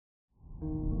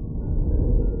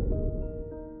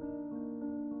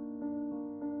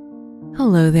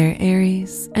Hello there,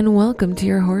 Aries, and welcome to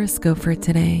your horoscope for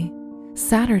today,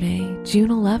 Saturday,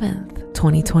 June 11th,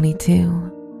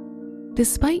 2022.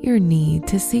 Despite your need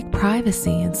to seek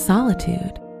privacy and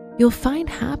solitude, you'll find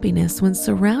happiness when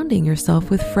surrounding yourself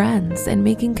with friends and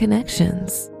making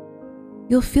connections.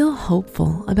 You'll feel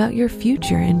hopeful about your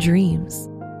future and dreams,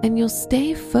 and you'll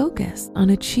stay focused on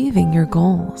achieving your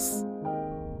goals.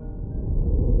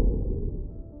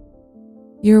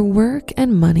 Your work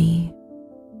and money.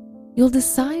 You'll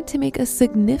decide to make a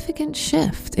significant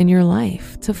shift in your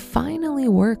life to finally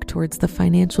work towards the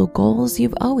financial goals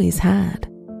you've always had.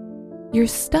 Your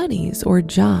studies or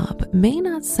job may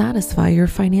not satisfy your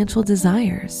financial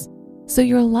desires, so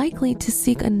you're likely to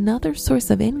seek another source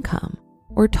of income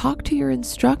or talk to your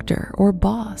instructor or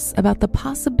boss about the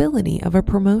possibility of a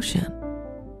promotion.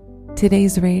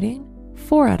 Today's rating,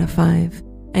 4 out of 5,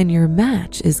 and your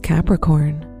match is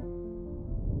Capricorn.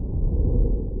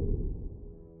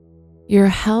 Your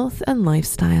health and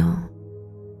lifestyle.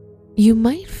 You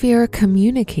might fear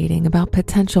communicating about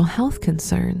potential health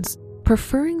concerns,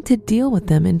 preferring to deal with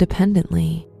them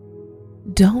independently.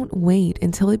 Don't wait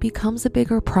until it becomes a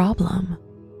bigger problem.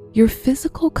 Your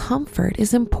physical comfort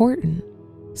is important,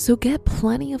 so get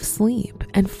plenty of sleep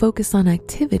and focus on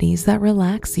activities that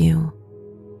relax you.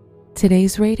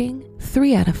 Today's rating,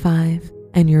 3 out of 5,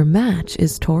 and your match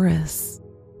is Taurus.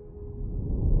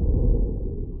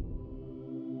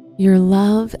 Your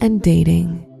love and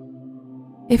dating.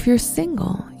 If you're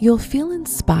single, you'll feel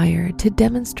inspired to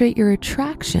demonstrate your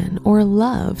attraction or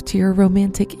love to your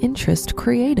romantic interest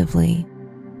creatively,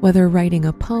 whether writing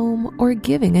a poem or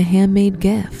giving a handmade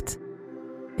gift.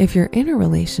 If you're in a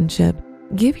relationship,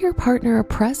 give your partner a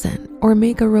present or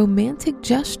make a romantic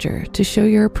gesture to show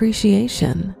your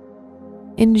appreciation.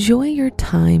 Enjoy your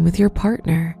time with your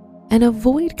partner and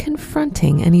avoid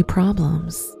confronting any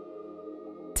problems.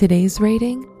 Today's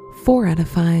rating, 4 out of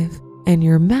 5, and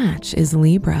your match is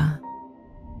Libra.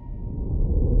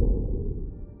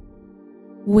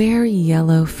 Wear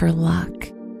yellow for luck.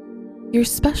 Your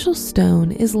special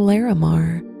stone is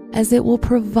Larimar, as it will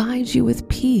provide you with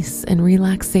peace and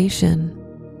relaxation.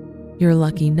 Your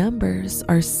lucky numbers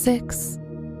are 6,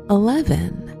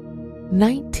 11,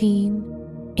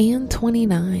 19, and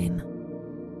 29.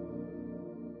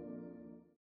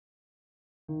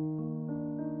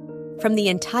 From the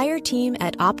entire team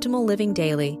at Optimal Living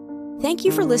Daily, thank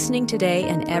you for listening today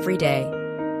and every day.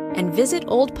 And visit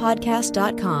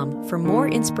oldpodcast.com for more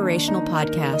inspirational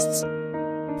podcasts.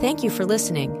 Thank you for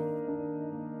listening.